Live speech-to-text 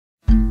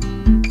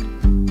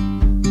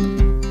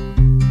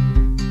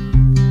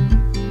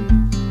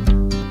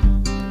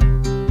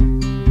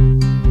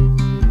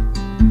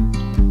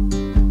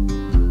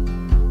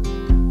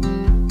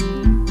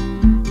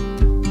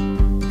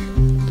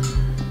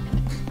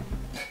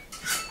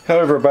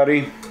Hello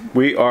everybody.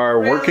 We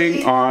are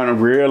working on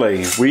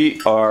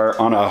we are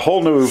on a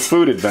whole new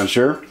food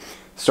adventure.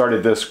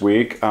 Started this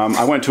week.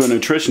 I went to a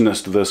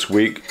nutritionist this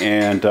week,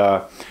 and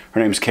her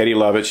name's Katie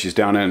Lovett. She's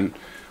down in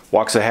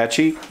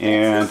Waxahachie,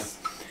 and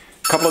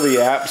a couple of the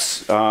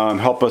apps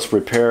help us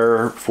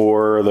prepare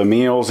for the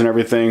meals and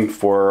everything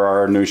for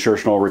our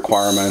nutritional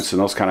requirements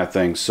and those kind of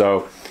things.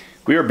 So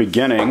we are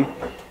beginning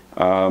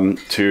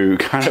to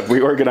kind of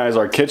reorganize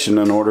our kitchen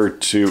in order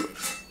to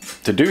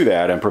do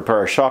that and prepare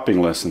our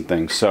shopping list and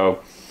things.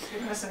 So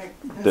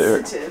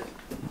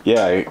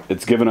yeah,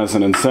 it's given us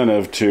an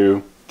incentive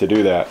to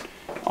do that.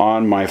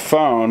 On my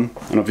phone, I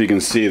don't know if you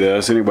can see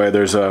this. Anyway,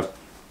 there's an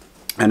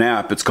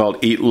app. It's called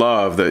Eat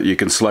Love that you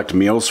can select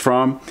meals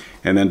from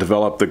and then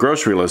develop the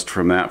grocery list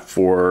from that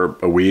for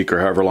a week or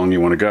however long you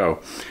want to go.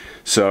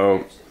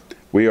 So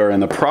we are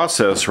in the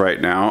process right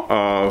now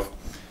of,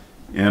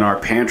 in our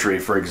pantry,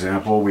 for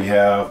example, we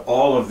have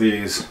all of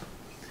these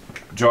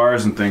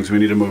jars and things we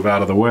need to move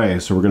out of the way.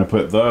 So we're going to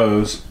put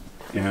those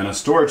in a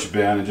storage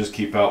bin and just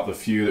keep out the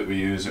few that we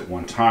use at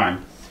one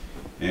time.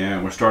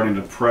 And we're starting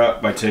to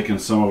prep by taking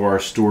some of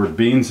our stored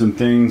beans and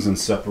things and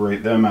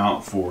separate them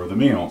out for the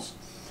meals.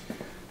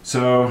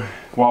 So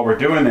while we're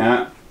doing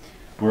that,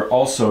 we're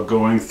also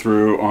going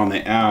through on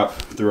the app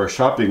through our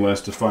shopping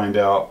list to find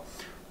out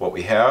what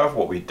we have,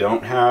 what we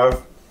don't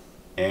have,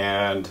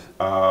 and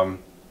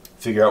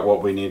figure out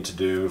what we need to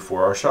do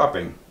for our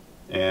shopping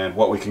and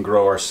what we can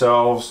grow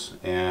ourselves,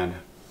 and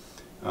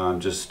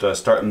just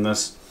starting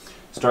this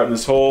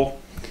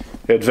whole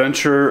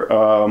adventure.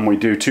 We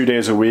do 2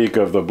 days a week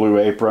of the Blue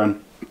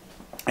Apron,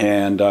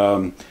 and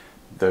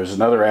there's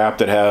another app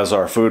that has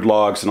our food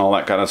logs and all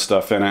that kind of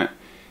stuff in it.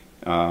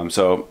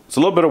 So it's a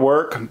little bit of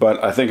work,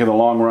 but I think in the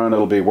long run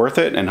it'll be worth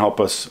it and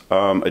help us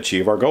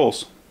achieve our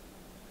goals.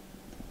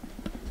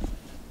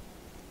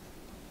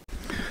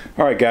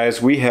 Alright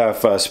guys, we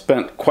have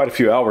spent quite a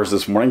few hours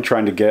this morning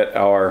trying to get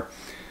our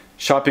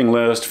shopping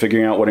list,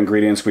 figuring out what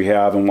ingredients we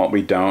have and what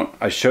we don't.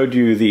 I showed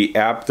you the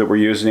app that we're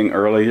using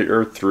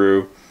earlier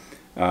through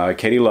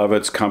Katie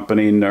Lovett's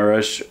company,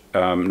 Nourish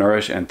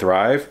and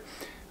Thrive.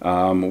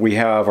 We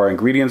have our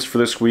ingredients for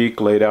this week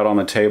laid out on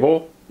the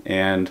table,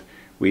 and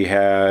we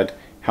had,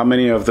 how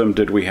many of them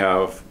did we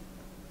have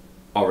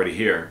already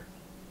here?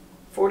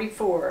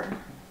 44.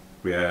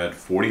 We had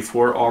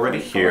 44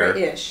 already here.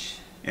 44-ish.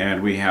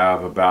 And we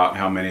have about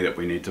how many that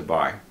we need to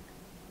buy?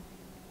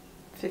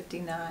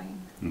 59.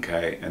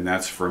 Okay, and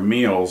that's for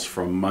meals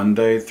from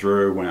Monday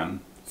through when?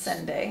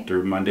 Sunday.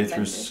 Through Monday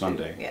through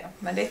Sunday. Yeah,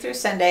 Monday through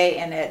Sunday,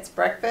 and it's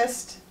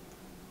breakfast,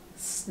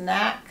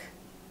 snack,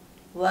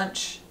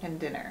 lunch, and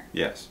dinner.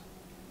 Yes.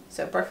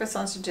 So breakfast,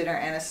 lunch, and dinner,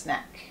 and a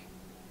snack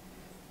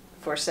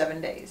for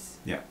 7 days.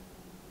 Yeah.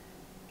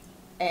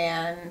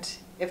 And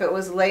if it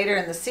was later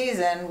in the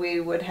season, we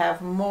would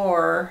have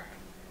more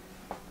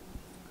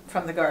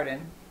from the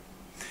garden.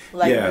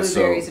 Like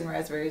blueberries and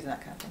raspberries and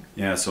that kind of thing.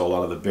 Yeah, so a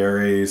lot of the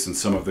berries and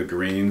some of the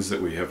greens that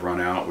we have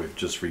run out, we've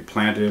just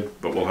replanted,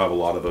 but we'll have a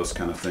lot of those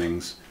kind of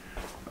things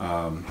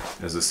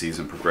as the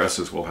season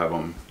progresses. We'll have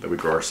them that we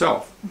grow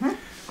ourselves. Mm-hmm.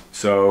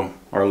 So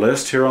our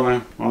list here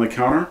on the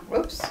counter.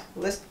 Whoops,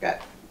 list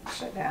got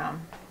shut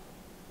down.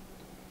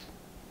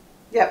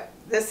 Yep,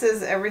 this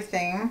is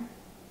everything.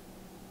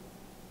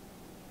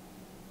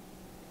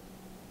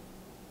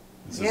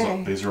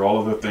 These are all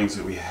of the things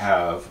that we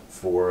have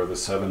for the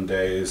 7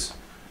 days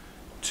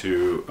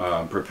to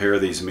prepare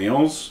these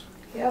meals.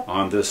 Yep.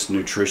 On this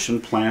nutrition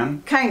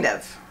plan. Kind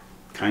of.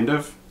 Kind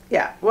of?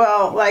 Yeah.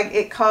 Well, like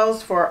it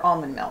calls for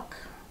almond milk.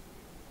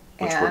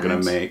 Which we're going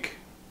to make.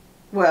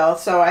 Well,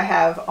 so I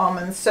have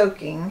almonds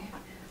soaking.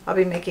 I'll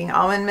be making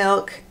almond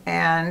milk,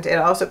 and it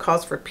also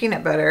calls for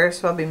peanut butter,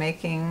 so I'll be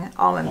making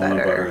almond butter.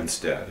 Almond butter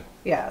instead.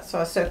 Yeah, so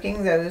I'm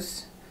soaking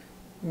those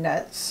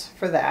nuts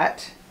for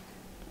that.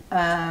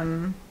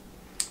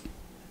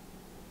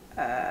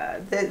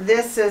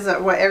 This is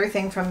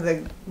everything from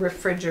the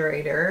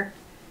refrigerator,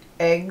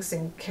 eggs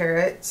and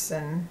carrots,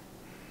 and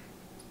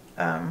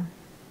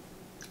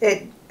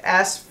it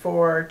asked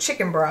for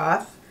chicken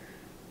broth,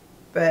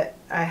 but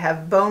I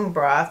have bone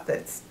broth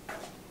that's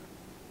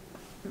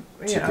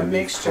chicken,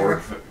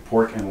 mixture.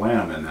 Pork and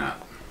lamb in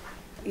that.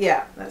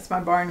 Yeah, that's my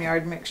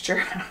barnyard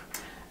mixture.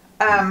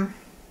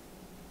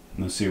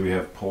 Let's see, we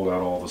have pulled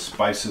out all the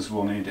spices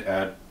we'll need to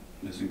add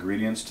as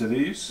ingredients to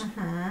these.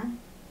 Mm-hmm.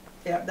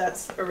 Yep,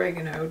 that's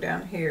oregano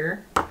down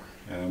here.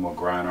 And we'll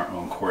grind our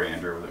own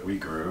coriander that we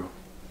grew.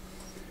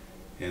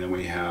 And then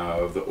we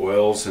have the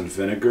oils and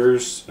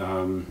vinegars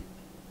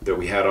that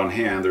we had on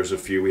hand. There's a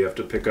few we have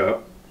to pick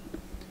up.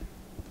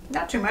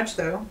 Not too much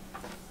though.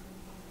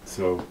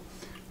 So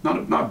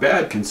not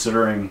bad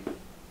considering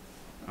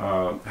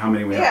how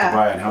many we have to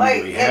buy and how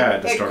many we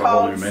had to start a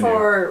whole new menu. It called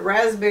for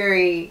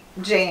raspberry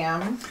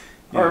jam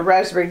or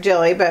raspberry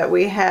jelly, but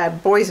we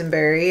had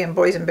boysenberry, and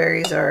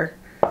boysenberries are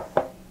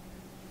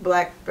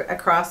a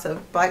cross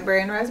of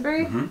blackberry and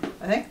raspberry,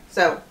 I think.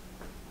 So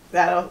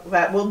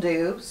that will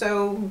do.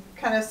 So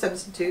kind of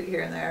substitute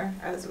here and there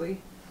as we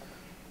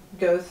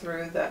go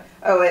through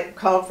it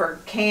called for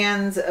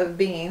cans of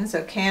beans,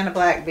 so a can of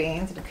black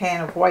beans, and a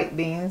can of white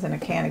beans, and a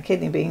can of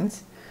kidney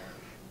beans.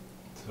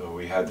 So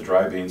we had the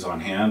dry beans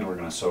on hand. We're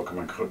going to soak them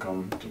and cook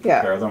them to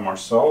prepare them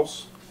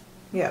ourselves.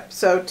 Yep.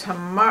 So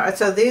tomorrow,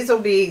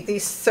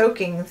 these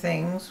soaking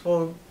things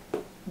will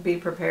be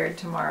prepared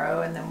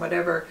tomorrow, and then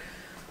whatever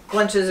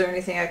lunches or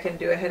anything I can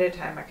do ahead of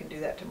time, I can do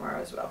that tomorrow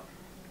as well.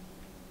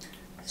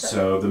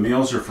 So the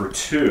meals are for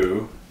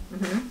 2.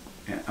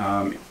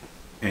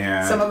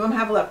 And some of them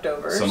have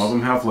leftovers. Some of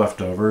them have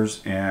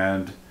leftovers,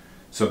 and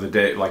so the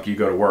day, like you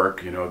go to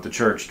work, at the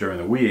church during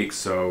the week,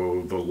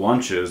 so the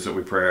lunches that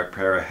we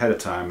prepare ahead of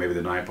time, maybe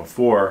the night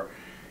before,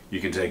 you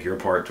can take your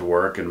part to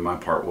work, and my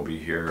part will be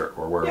here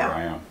or wherever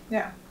I am.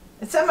 Yeah,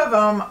 and some of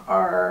them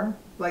are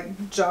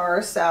like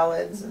jar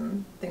salads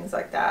and things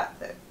like that.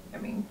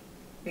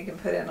 You can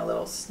put in a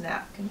little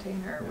snap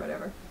container or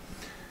whatever.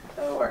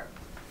 It'll work.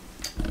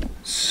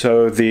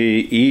 So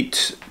the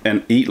Eat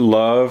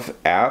Love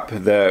app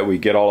that we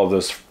get all of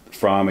this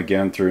from,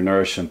 again, through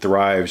Nourish and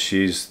Thrive,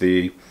 she's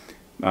the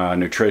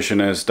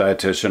nutritionist,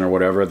 dietitian, or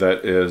whatever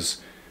that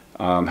is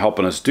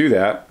helping us do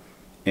that.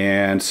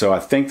 And so I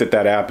think that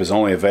app is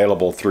only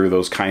available through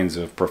those kinds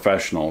of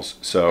professionals.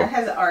 So it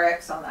has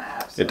RX on the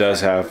app. So it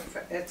does have.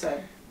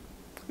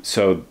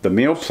 So the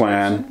meal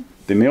plan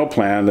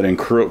that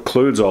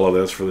includes all of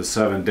this for the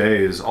 7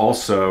 days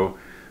also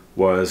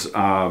was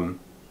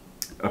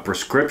a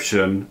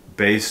prescription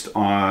based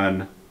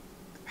on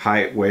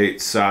height, weight,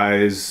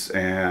 size,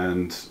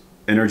 and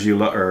energy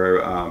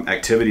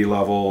activity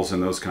levels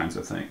and those kinds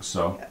of things.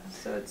 So,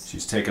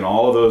 she's taken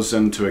all of those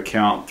into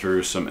account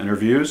through some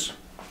interviews,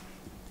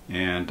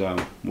 and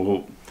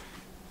we'll.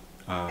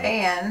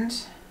 And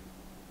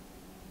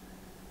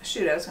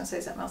shoot, I was going to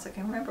say something else. I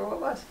can't remember what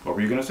it was. What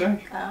were you going to say? I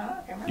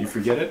can't remember. You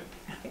forget it?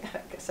 Yeah,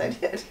 I guess I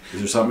did. Is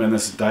there something in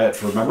this diet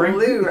for memory?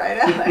 Flew right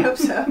out. I hope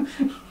so.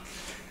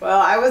 Well,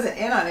 I wasn't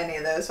in on any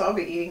of those, so I'll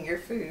be eating your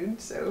food.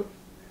 So.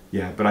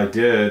 Yeah, but I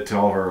did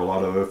tell her a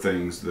lot of other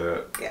things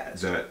that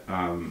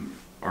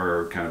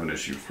are kind of an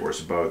issue for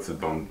us, both the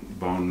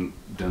bone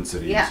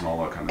densities and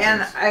all that kind of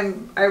things.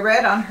 And I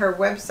read on her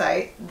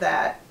website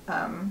that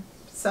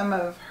some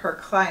of her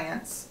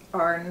clients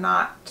are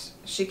not.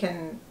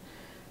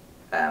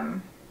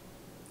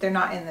 They're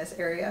not in this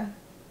area.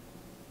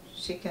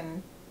 She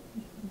can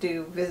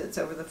do visits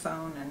over the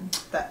phone and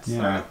that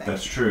sort of thing.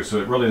 That's true.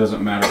 So it really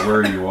doesn't matter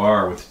where you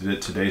are with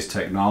today's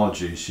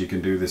technology. She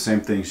can do the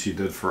same thing she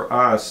did for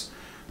us.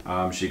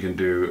 She can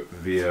do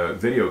via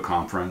video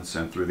conference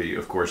and through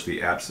of course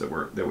the apps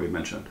that we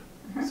mentioned.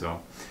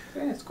 So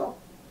it's cool.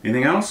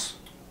 Anything else?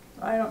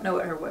 I don't know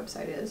what her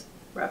website is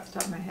right off the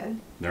top of my head.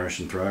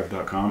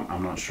 nourishandthrive.com.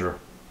 I'm not sure.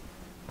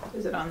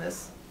 Is it on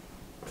this?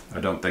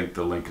 I don't think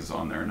the link is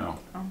on there. No.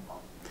 Oh.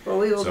 Well,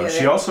 we will. So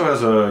she also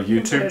has a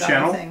YouTube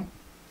channel.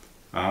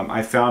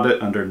 I found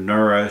it under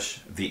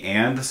Nourish, the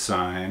and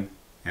sign,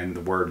 and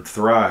the word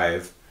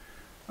Thrive.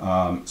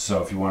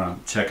 So if you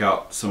want to check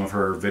out some of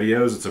her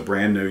videos, it's a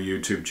brand new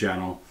YouTube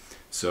channel.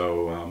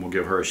 So we'll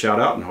give her a shout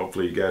out, and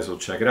hopefully you guys will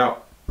check it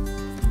out.